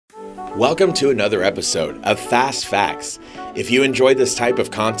Welcome to another episode of Fast Facts. If you enjoy this type of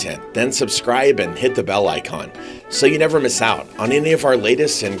content, then subscribe and hit the bell icon so you never miss out on any of our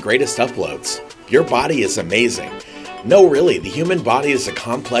latest and greatest uploads. Your body is amazing. No, really, the human body is a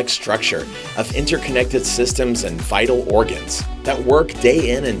complex structure of interconnected systems and vital organs that work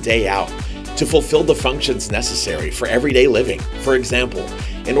day in and day out to fulfill the functions necessary for everyday living. For example,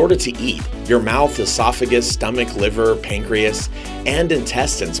 in order to eat, your mouth, esophagus, stomach, liver, pancreas, and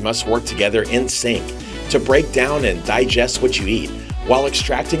intestines must work together in sync to break down and digest what you eat while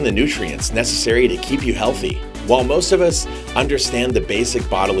extracting the nutrients necessary to keep you healthy. While most of us understand the basic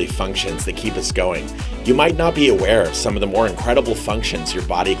bodily functions that keep us going, you might not be aware of some of the more incredible functions your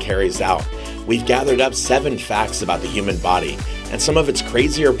body carries out. We've gathered up 7 facts about the human body and some of its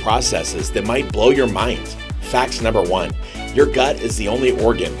crazier processes that might blow your mind. Fact number 1. Your gut is the only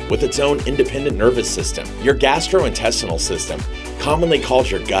organ with its own independent nervous system. Your gastrointestinal system, commonly called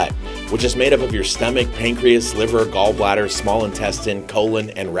your gut, which is made up of your stomach, pancreas, liver, gallbladder, small intestine, colon,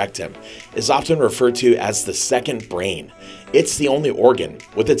 and rectum, is often referred to as the second brain. It's the only organ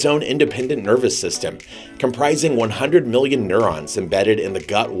with its own independent nervous system, comprising 100 million neurons embedded in the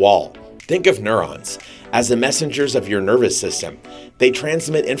gut wall. Think of neurons as the messengers of your nervous system. They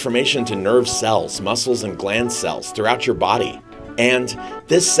transmit information to nerve cells, muscles, and gland cells throughout your body. And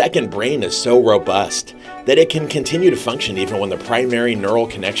this second brain is so robust that it can continue to function even when the primary neural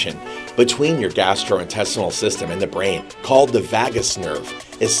connection between your gastrointestinal system and the brain, called the vagus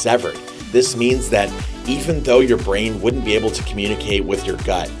nerve, is severed. This means that even though your brain wouldn't be able to communicate with your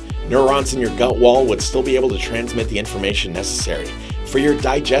gut, neurons in your gut wall would still be able to transmit the information necessary for your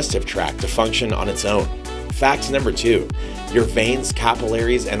digestive tract to function on its own. Fact number 2, your veins,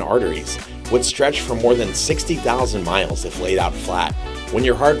 capillaries, and arteries would stretch for more than 60,000 miles if laid out flat. When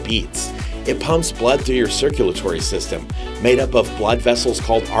your heart beats, it pumps blood through your circulatory system, made up of blood vessels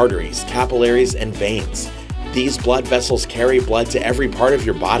called arteries, capillaries, and veins. These blood vessels carry blood to every part of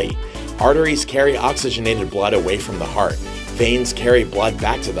your body. Arteries carry oxygenated blood away from the heart. Veins carry blood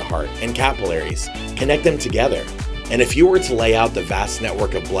back to the heart, and capillaries connect them together. And if you were to lay out the vast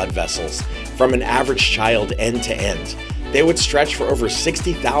network of blood vessels from an average child end to end, they would stretch for over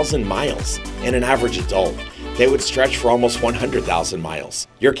 60,000 miles. In an average adult, they would stretch for almost 100,000 miles.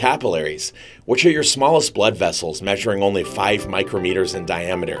 Your capillaries, which are your smallest blood vessels measuring only 5 micrometers in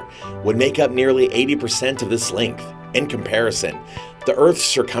diameter, would make up nearly 80% of this length. In comparison, the Earth's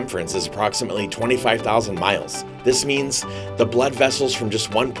circumference is approximately 25,000 miles. This means the blood vessels from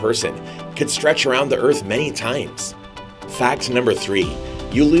just one person could stretch around the Earth many times. Fact number 3.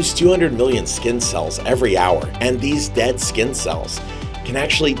 You lose 200 million skin cells every hour, and these dead skin cells can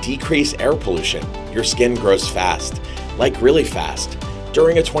actually decrease air pollution. Your skin grows fast, like really fast.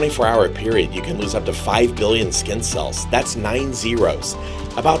 During a 24-hour period, you can lose up to 5 billion skin cells. That's 9 zeros,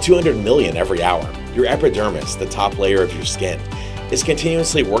 about 200 million every hour. Your epidermis, the top layer of your skin, is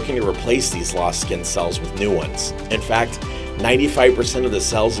continuously working to replace these lost skin cells with new ones. In fact, 95% of the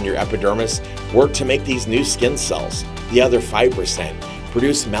cells in your epidermis work to make these new skin cells. The other 5%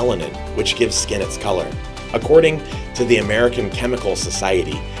 produce melanin, which gives skin its color. According to the American Chemical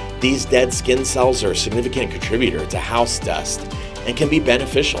Society, these dead skin cells are a significant contributor to house dust and can be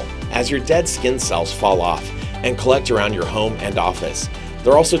beneficial. As your dead skin cells fall off and collect around your home and office,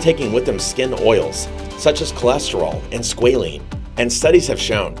 they're also taking with them skin oils, such as cholesterol and squalene. And studies have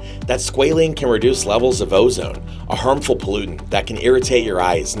shown that squalene can reduce levels of ozone, a harmful pollutant that can irritate your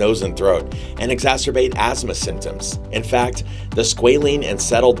eyes, nose, and throat, and exacerbate asthma symptoms. In fact, the squalene and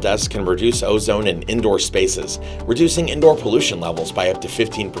settled dust can reduce ozone in indoor spaces, reducing indoor pollution levels by up to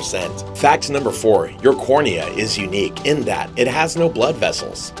 15%. Fact number 4, your cornea is unique in that it has no blood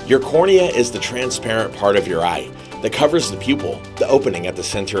vessels. Your cornea is the transparent part of your eye that covers the pupil, the opening at the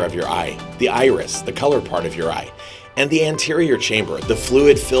center of your eye, the iris, the colored part of your eye, and the anterior chamber, the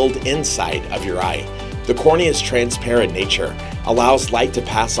fluid-filled inside of your eye. The cornea's transparent nature allows light to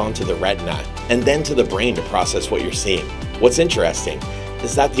pass on to the retina and then to the brain to process what you're seeing. What's interesting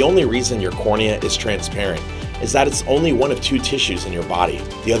is that the only reason your cornea is transparent is that it's only one of 2 tissues in your body,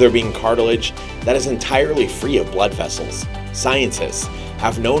 the other being cartilage that is entirely free of blood vessels. Scientists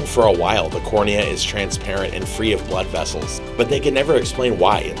have known for a while the cornea is transparent and free of blood vessels, but they could never explain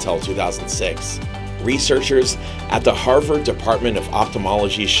why until 2006. Researchers at the Harvard Department of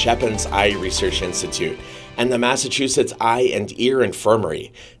Ophthalmology's Shepard's Eye Research Institute and the Massachusetts Eye and Ear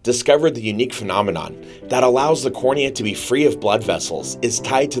Infirmary discovered the unique phenomenon that allows the cornea to be free of blood vessels is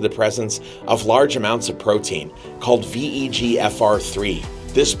tied to the presence of large amounts of protein called VEGFR3.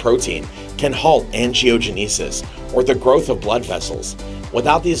 This protein can halt angiogenesis, or the growth of blood vessels,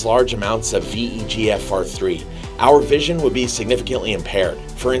 Without these large amounts of VEGFR3, our vision would be significantly impaired.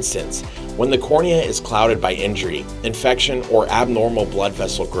 For instance, when the cornea is clouded by injury, infection, or abnormal blood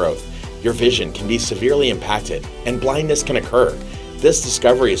vessel growth, your vision can be severely impacted and blindness can occur. This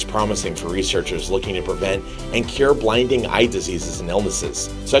discovery is promising for researchers looking to prevent and cure blinding eye diseases and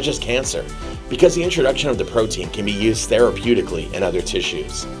illnesses, such as cancer, because the introduction of the protein can be used therapeutically in other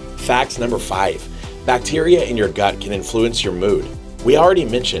tissues. Fact number 5. Bacteria in your gut can influence your mood. We already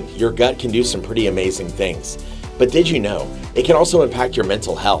mentioned your gut can do some pretty amazing things, but did you know it can also impact your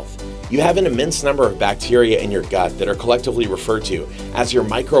mental health? You have an immense number of bacteria in your gut that are collectively referred to as your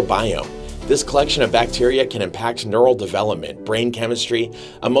microbiome. This collection of bacteria can impact neural development, brain chemistry,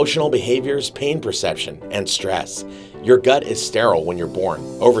 emotional behaviors, pain perception, and stress. Your gut is sterile when you're born.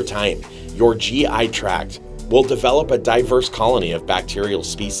 Over time, your GI tract will develop a diverse colony of bacterial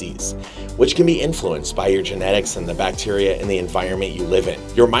species, which can be influenced by your genetics and the bacteria in the environment you live in.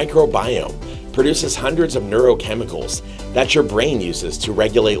 Your microbiome produces hundreds of neurochemicals that your brain uses to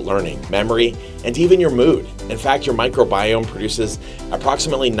regulate learning, memory, and even your mood. In fact, your microbiome produces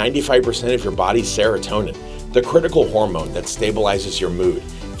approximately 95% of your body's serotonin, the critical hormone that stabilizes your mood,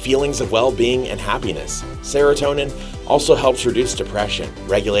 feelings of well-being, and happiness. Serotonin also helps reduce depression,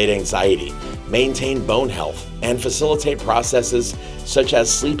 regulate anxiety, maintain bone health, and facilitate processes such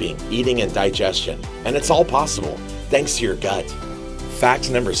as sleeping, eating, and digestion. And it's all possible thanks to your gut. Fact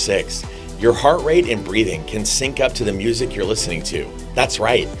number 6. Your heart rate and breathing can sync up to the music you're listening to. That's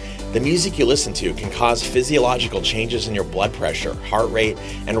right. The music you listen to can cause physiological changes in your blood pressure, heart rate,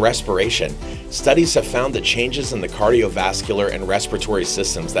 and respiration. Studies have found that changes in the cardiovascular and respiratory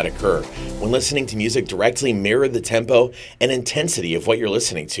systems that occur when listening to music directly mirror the tempo and intensity of what you're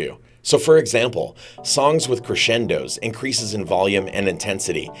listening to. So for example, songs with crescendos, increases in volume and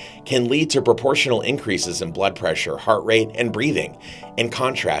intensity, can lead to proportional increases in blood pressure, heart rate, and breathing. In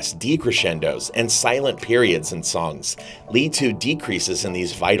contrast, decrescendos and silent periods in songs lead to decreases in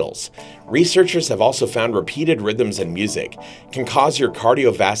these vitals. Researchers have also found repeated rhythms in music can cause your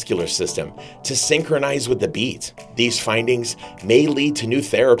cardiovascular system to synchronize with the beat. These findings may lead to new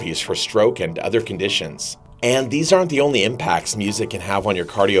therapies for stroke and other conditions. And these aren't the only impacts music can have on your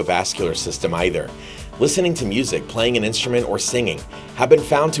cardiovascular system either. Listening to music, playing an instrument, or singing have been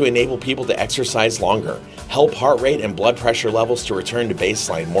found to enable people to exercise longer, help heart rate and blood pressure levels to return to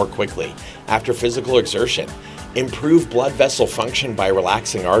baseline more quickly after physical exertion, improve blood vessel function by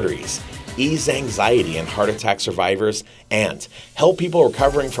relaxing arteries, ease anxiety in heart attack survivors, and help people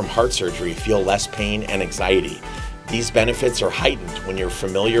recovering from heart surgery feel less pain and anxiety. These benefits are heightened when you're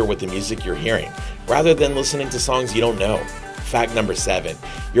familiar with the music you're hearing, rather than listening to songs you don't know. Fact number 7.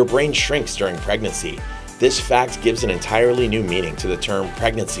 Your brain shrinks during pregnancy. This fact gives an entirely new meaning to the term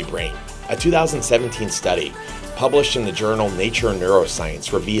pregnancy brain. A 2017 study published in the journal Nature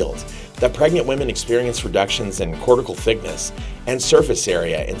Neuroscience revealed that pregnant women experience reductions in cortical thickness and surface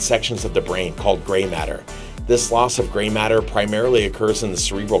area in sections of the brain called gray matter. This loss of gray matter primarily occurs in the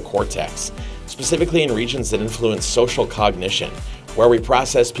cerebral cortex, specifically in regions that influence social cognition, where we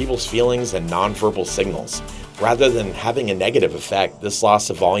process people's feelings and nonverbal signals. Rather than having a negative effect, this loss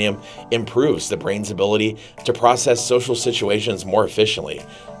of volume improves the brain's ability to process social situations more efficiently,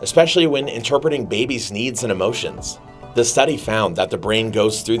 especially when interpreting babies' needs and emotions. The study found that the brain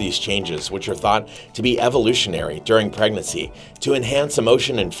goes through these changes, which are thought to be evolutionary during pregnancy, to enhance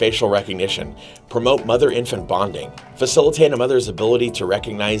emotion and facial recognition, promote mother-infant bonding, facilitate a mother's ability to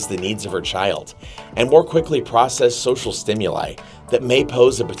recognize the needs of her child, and more quickly process social stimuli that may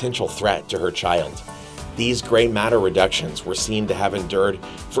pose a potential threat to her child. These gray matter reductions were seen to have endured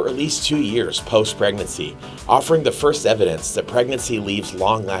for at least 2 years post-pregnancy, offering the first evidence that pregnancy leaves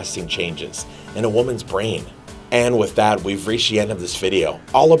long-lasting changes in a woman's brain. And with that, we've reached the end of this video,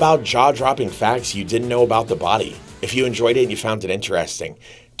 all about jaw-dropping facts you didn't know about the body. If you enjoyed it and you found it interesting,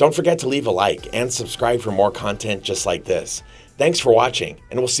 don't forget to leave a like and subscribe for more content just like this. Thanks for watching,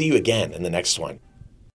 and we'll see you again in the next one.